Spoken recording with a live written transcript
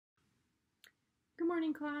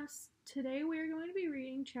morning, class. Today we are going to be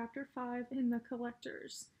reading Chapter 5 in The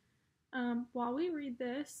Collectors. While we read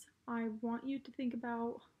this, I want you to think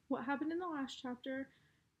about what happened in the last chapter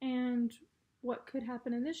and what could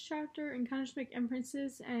happen in this chapter and kind of just make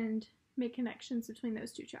inferences and make connections between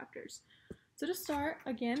those two chapters. So to start,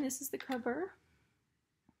 again, this is the cover.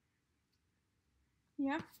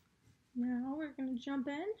 Yeah. Now we're going to jump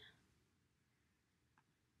in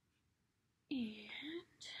and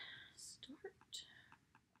start.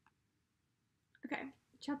 Okay,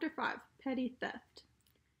 Chapter 5, Petty Theft.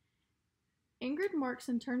 Ingrid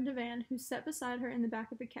Markson turned to Van, who sat beside her in the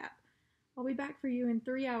back of the cab. "I'll be back for you in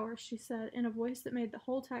 3 hours," she said, in a voice that made the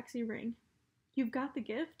whole taxi ring. "You've got the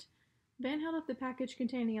gift?" Van held up the package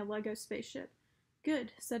containing a Lego spaceship.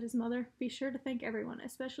 "Good," said his mother. "Be sure to thank everyone,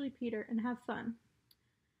 especially Peter, and have fun."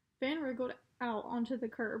 Van wriggled out onto the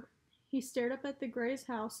curb. He stared up at the Gray's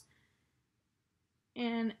house,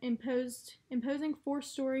 an imposing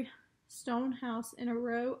four-story stone house in a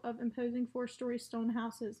row of imposing four-story stone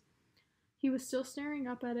houses. He was still staring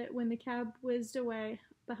up at it when the cab whizzed away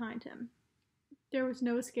behind him. There was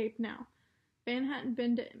no escape now. Van hadn't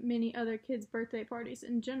been to many other kids' birthday parties.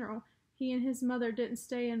 In general, he and his mother didn't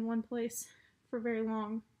stay in one place for very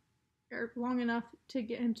long, or long enough to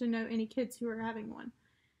get him to know any kids who were having one.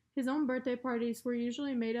 His own birthday parties were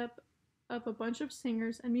usually made up of a bunch of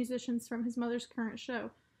singers and musicians from his mother's current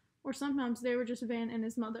show, or sometimes they were just Van and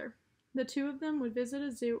his mother. The two of them would visit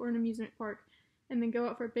a zoo or an amusement park, and then go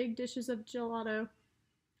out for big dishes of gelato,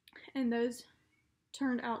 and those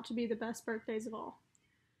turned out to be the best birthdays of all.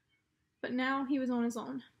 But now he was on his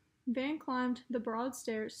own. Van climbed the broad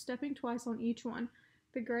stairs, stepping twice on each one.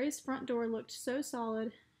 The Gray's front door looked so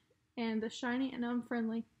solid and shiny and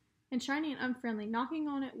unfriendly. Knocking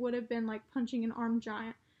on it would have been like punching an armed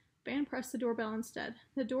giant. Van pressed the doorbell instead.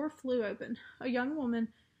 The door flew open. A young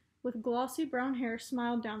woman with glossy brown hair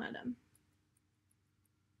smiled down at him.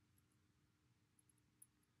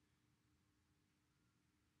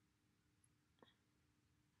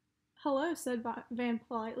 "Hello," said Van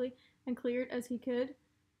politely, and cleared as he could.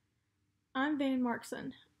 "I'm Van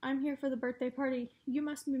Markson. I'm here for the birthday party. You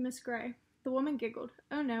must be Miss Gray." The woman giggled.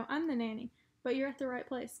 "Oh no, I'm the nanny. But you're at the right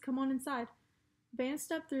place. Come on inside." Van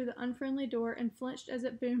stepped through the unfriendly door and flinched as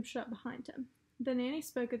it boomed shut behind him. The nanny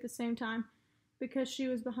spoke at the same time, because she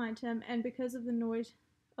was behind him, and because of the noise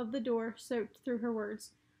of the door soaked through her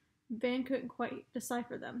words. Van couldn't quite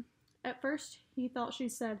decipher them. At first, he thought she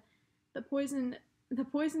said, The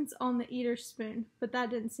poison's on the eater's spoon, but that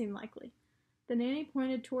didn't seem likely. The nanny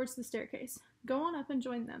pointed towards the staircase. "Go on up and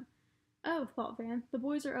join them." "Oh," thought Van, "the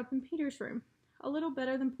boys are up in Peter's room. A little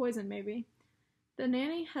better than poison, maybe." The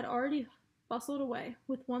nanny had already bustled away.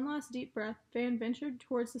 With one last deep breath, Van ventured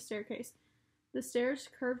towards the staircase. The stairs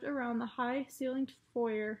curved around the high-ceilinged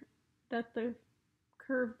foyer that the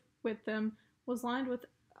curved with them was lined with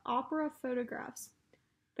opera photographs.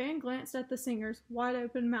 Van glanced at the singers,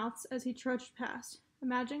 wide-open mouths, as he trudged past,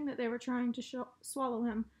 imagining that they were trying to swallow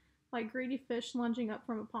him, like greedy fish lunging up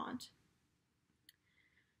from a pond.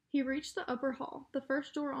 He reached the upper hall. The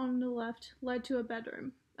first door on the left led to a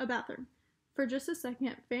bathroom. For just a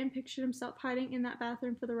second, Van pictured himself hiding in that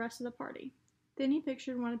bathroom for the rest of the party. Then he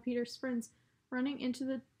pictured one of Peter's friends running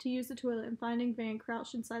to use the toilet and finding Van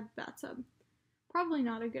crouched inside the bathtub. Probably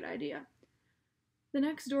not a good idea. The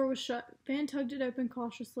next door was shut. Van tugged it open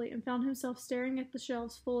cautiously and found himself staring at the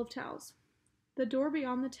shelves full of towels. The door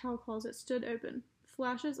beyond the towel closet stood open.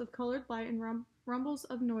 Flashes of colored light and rumbles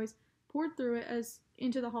of noise poured through it as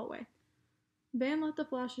into the hallway. Van let the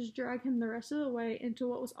flashes drag him the rest of the way into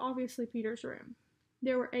what was obviously Peter's room.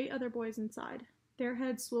 There were 8 other boys inside. Their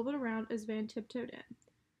heads swiveled around as Van tiptoed in.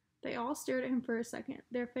 They all stared at him for a second,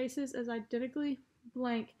 their faces as identically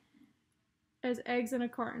blank as eggs in a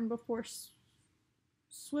carton before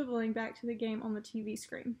swiveling back to the game on the TV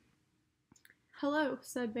screen. "Hello,"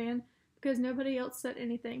 said Van, because nobody else said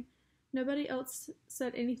anything. Nobody else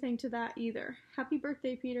said anything to that either. "Happy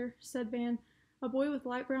birthday, Peter," said Van. A boy with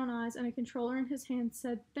light brown eyes and a controller in his hand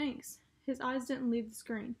said, "Thanks." His eyes didn't leave the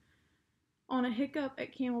screen. On a hiccup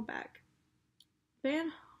at Camelback.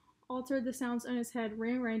 Van altered the sounds in his head,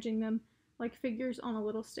 rearranging them like figures on a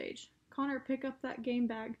little stage. "Connor, pick up that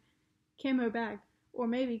camo bag. Or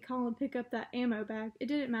maybe Colin, pick up that ammo bag." It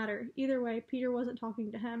didn't matter. Either way, Peter wasn't talking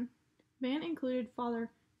to him. Van included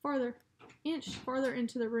inch farther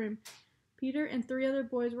into the room. Peter and 3 other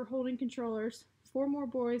boys were holding controllers. 4 more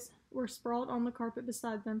boys were sprawled on the carpet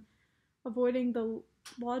beside them. Avoiding the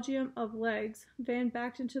logium of legs, Van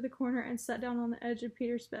backed into the corner and sat down on the edge of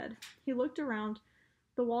Peter's bed. He looked around.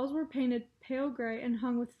 The walls were painted pale gray and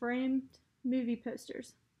hung with framed movie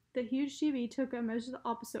posters. The huge TV took up most of the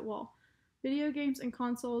opposite wall. Video games and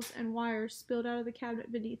consoles and wires spilled out of the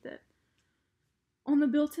cabinet beneath it. On the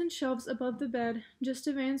built-in shelves above the bed, just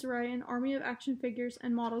to Van's right, an army of action figures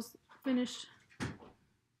and models and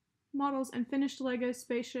finished Lego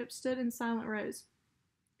spaceships stood in silent rows.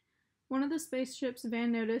 One of the spaceships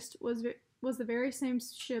Van noticed was the very same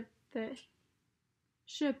ship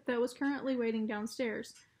that was currently waiting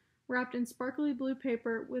downstairs, wrapped in sparkly blue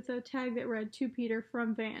paper with a tag that read, "To Peter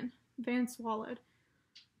from Van." Van swallowed.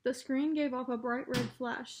 The screen gave off a bright red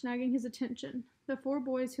flash, snagging his attention. The 4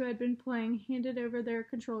 boys who had been playing handed over their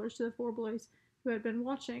controllers to the 4 boys who had been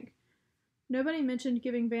watching. Nobody mentioned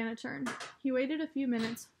giving Van a turn. He waited a few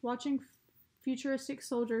minutes, watching futuristic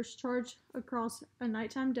soldiers charge across a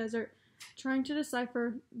nighttime desert, trying to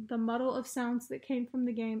decipher the muddle of sounds that came from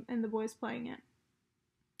the game and the boys playing it.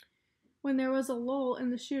 When there was a lull in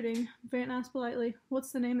the shooting, Van asked politely,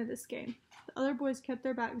 "What's the name of this game?" The other boys kept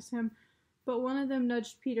their backs to him, but one of them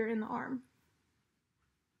nudged Peter in the arm.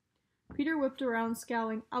 Peter whipped around,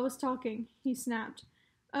 scowling. "I was talking," he snapped.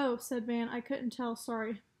 "Oh," said Van, "I couldn't tell,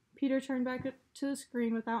 sorry." Peter turned back to the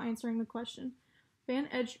screen without answering the question. Van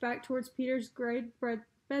edged back towards Peter's gray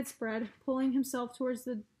bedspread, pulling himself towards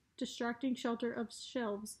the distracting shelter of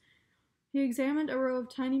shelves. He examined a row of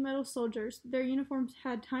tiny metal soldiers. Their uniforms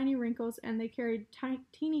had tiny wrinkles, and they carried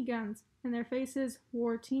teeny guns, and their faces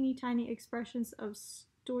wore teeny tiny expressions of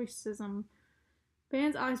stoicism.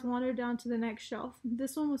 Van's eyes wandered down to the next shelf.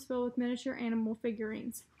 This one was filled with miniature animal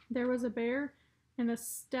figurines. There was a bear and a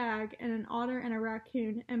stag and an otter and a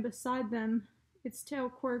raccoon, and beside them, its tail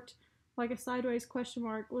quirked like a sideways question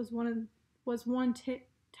mark, was one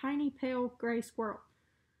tiny pale gray squirrel.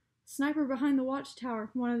 "Sniper behind the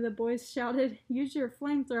watchtower," one of the boys shouted. "Use your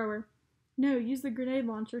flamethrower." "No, use the grenade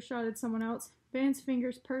launcher," shouted someone else. Van's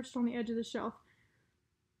fingers perched on the edge of the shelf.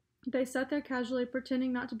 They sat there casually,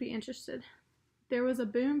 pretending not to be interested. There was a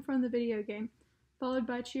boom from the video game, followed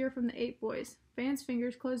by a cheer from the 8 boys. Van's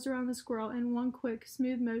fingers closed around the squirrel. In one quick,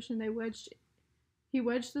 smooth motion, he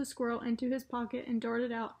wedged the squirrel into his pocket and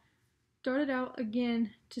darted out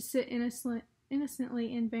again to sit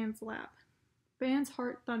innocently in Van's lap. Van's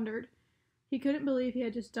heart thundered. He couldn't believe he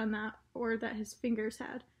had just done that, or that his fingers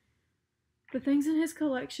had. The things in his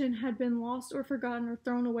collection had been lost or forgotten or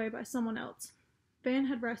thrown away by someone else. Van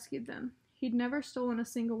had rescued them. He'd never stolen a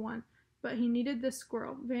single one, but he needed this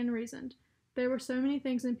squirrel, Van reasoned. There were so many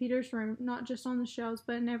things in Peter's room, not just on the shelves,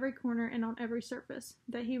 but in every corner and on every surface,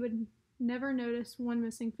 that he would never notice one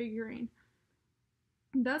missing figurine.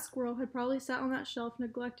 That squirrel had probably sat on that shelf,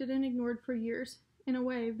 neglected and ignored for years. In a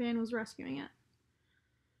way, Van was rescuing it.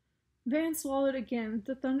 Van swallowed again.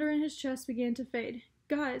 The thunder in his chest began to fade.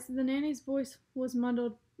 "Guys," the nanny's voice was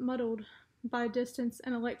muddled by distance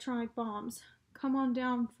and electronic bombs. "Come on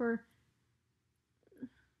down for..."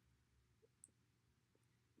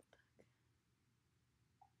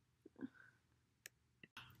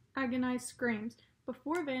 Agonized screams.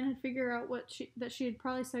 Before Van had figured out that she had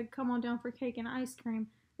probably said, "Come on down for cake and ice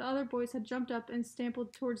cream," the other boys had jumped up and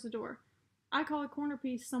stamped towards the door. "I call a corner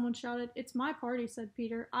piece," someone shouted. "It's my party," said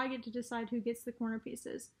Peter. "I get to decide who gets the corner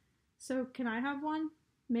pieces." "So, can I have one?"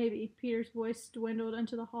 "Maybe." Peter's voice dwindled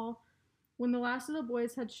into the hall. When the last of the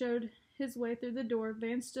boys had showed his way through the door,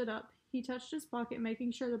 Van stood up. He touched his pocket,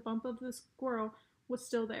 making sure the bump of the squirrel was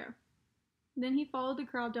still there. Then he followed the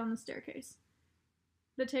crowd down the staircase.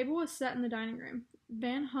 The table was set in the dining room.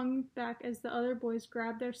 Van hung back as the other boys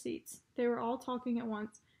grabbed their seats. They were all talking at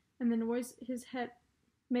once, and the noise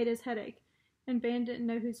made his head ache, and Van didn't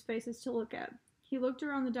know whose faces to look at. He looked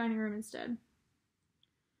around the dining room instead.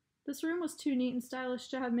 This room was too neat and stylish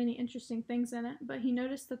to have many interesting things in it, but he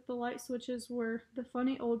noticed that the light switches were the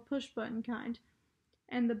funny old push-button kind,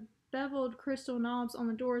 and the beveled crystal knobs on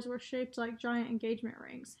the doors were shaped like giant engagement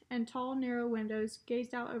rings, and tall, narrow windows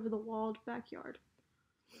gazed out over the walled backyard.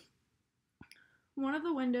 One of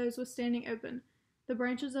the windows was standing open. The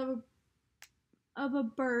branches of a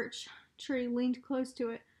birch tree leaned close to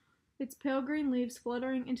it, its pale green leaves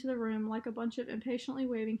fluttering into the room like a bunch of impatiently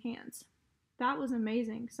waving hands. "That was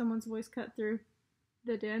amazing," someone's voice cut through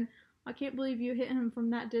the din. "I can't believe you hit him from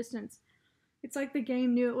that distance. It's like the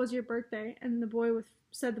game knew it was your birthday," and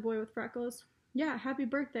said the boy with freckles. "Yeah, happy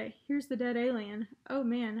birthday. Here's the dead alien." "Oh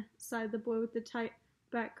man," sighed the boy with the tight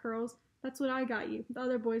back curls. "That's what I got you." The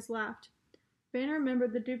other boys laughed. Van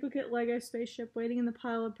remembered the duplicate Lego spaceship waiting in the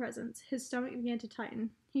pile of presents. His stomach began to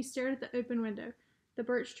tighten. He stared at the open window. The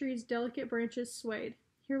birch tree's delicate branches swayed.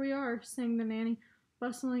 "Here we are," sang the nanny,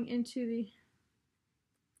 bustling into the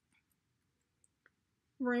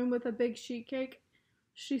room with a big sheet cake.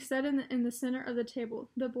 She sat in the center of the table.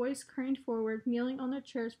 The boys craned forward, kneeling on their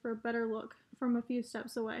chairs for a better look. From a few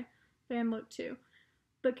steps away, Van looked too.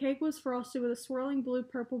 The cake was frosted with a swirling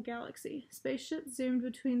blue-purple galaxy. Spaceships zoomed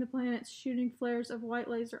between the planets, shooting flares of white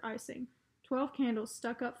laser icing. 12 candles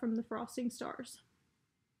stuck up from the frosting stars.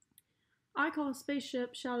 I call a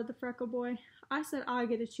spaceship, shouted the freckle boy. I said I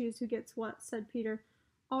get to choose who gets what, said Peter.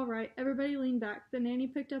 All right, everybody lean back. The nanny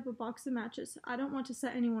picked up a box of matches. I don't want to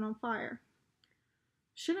set anyone on fire.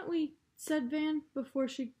 Shouldn't we, said Van, before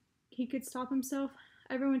he could stop himself.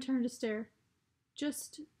 Everyone turned to stare.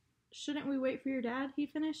 Shouldn't we wait for your dad? He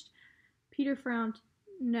finished. Peter frowned.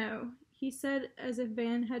 No, he said, as if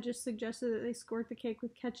Van had just suggested that they squirt the cake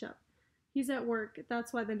with ketchup. He's at work.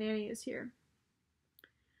 That's why the nanny is here.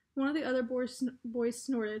 One of the other boys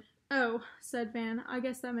snorted. Oh, said Van. I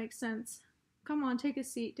guess that makes sense. Come on, take a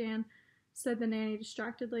seat, Dan, said the nanny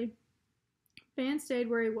distractedly. Van stayed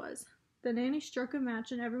where he was. The nanny struck a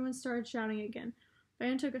match and everyone started shouting again.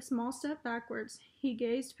 Van took a small step backwards. He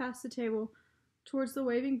gazed past the table towards the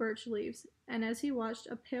waving birch leaves, and as he watched,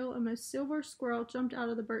 a pale, almost silver squirrel jumped out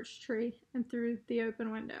of the birch tree and through the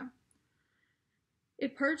open window.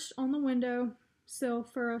 It perched on the window sill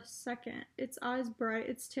for a second, its eyes bright,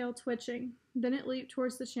 its tail twitching. Then it leaped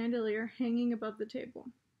towards the chandelier hanging above the table.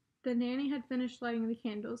 The nanny had finished lighting the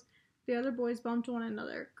candles. The other boys bumped one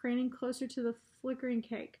another, craning closer to the flickering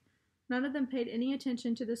cake. None of them paid any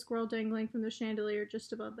attention to the squirrel dangling from the chandelier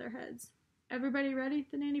just above their heads. Everybody ready?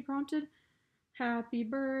 The nanny prompted. Happy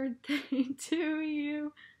birthday to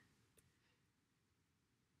you.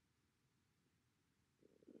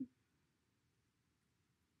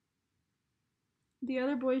 The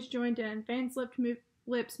other boys joined in, Van's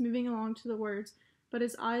lips moving along to the words, but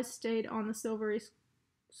his eyes stayed on the silvery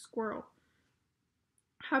squirrel.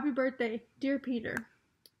 Happy birthday, dear Peter.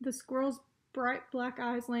 The squirrel's bright black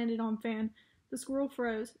eyes landed on Van. The squirrel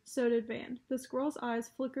froze, so did Van. The squirrel's eyes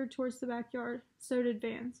flickered towards the backyard, so did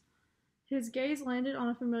Van's. His gaze landed on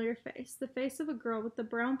a familiar face, the face of a girl with a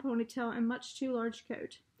brown ponytail and much too large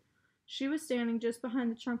coat. She was standing just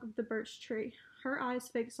behind the trunk of the birch tree, her eyes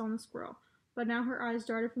fixed on the squirrel, but now her eyes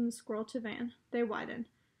darted from the squirrel to Van. They widened.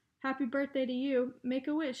 Happy birthday to you. Make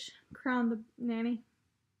a wish, crowned the nanny.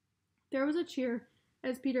 There was a cheer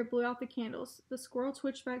as Peter blew out the candles. The squirrel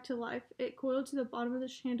twitched back to life. It coiled to the bottom of the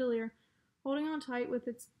chandelier, holding on tight with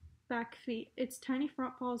its back feet. Its tiny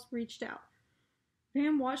front paws reached out.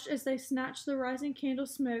 Van watched as they snatched the rising candle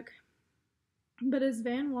smoke, but as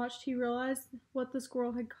Van watched, he realized what the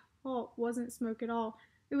squirrel had caught wasn't smoke at all.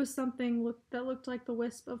 It was something that looked like the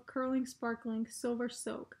wisp of curling, sparkling silver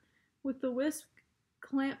silk. With the wisp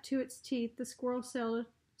clamped to its teeth, the squirrel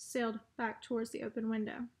sailed back towards the open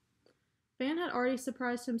window. Van had already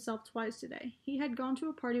surprised himself twice today. He had gone to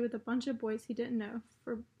a party with a bunch of boys he didn't know,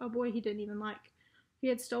 for a boy he didn't even like. He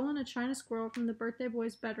had stolen a china squirrel from the birthday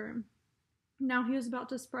boy's bedroom. Now he was about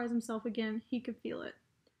to surprise himself again. He could feel it.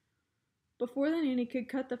 Before the nanny could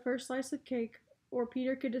cut the first slice of cake, or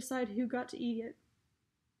Peter could decide who got to eat it,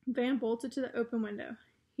 Van bolted to the open window.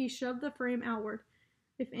 He shoved the frame outward.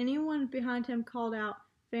 If anyone behind him called out,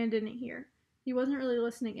 Van didn't hear. He wasn't really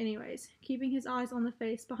listening anyways, keeping his eyes on the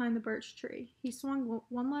face behind the birch tree. He swung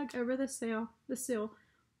one leg over the sill,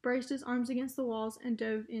 braced his arms against the walls, and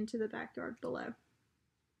dove into the backyard below.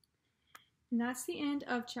 And that's the end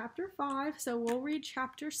of chapter 5, so we'll read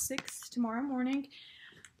chapter 6 tomorrow morning.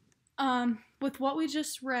 With what we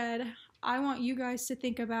just read, I want you guys to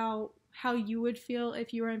think about how you would feel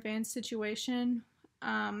if you were in Van's situation,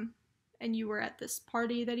 and you were at this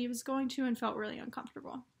party that he was going to and felt really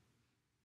uncomfortable.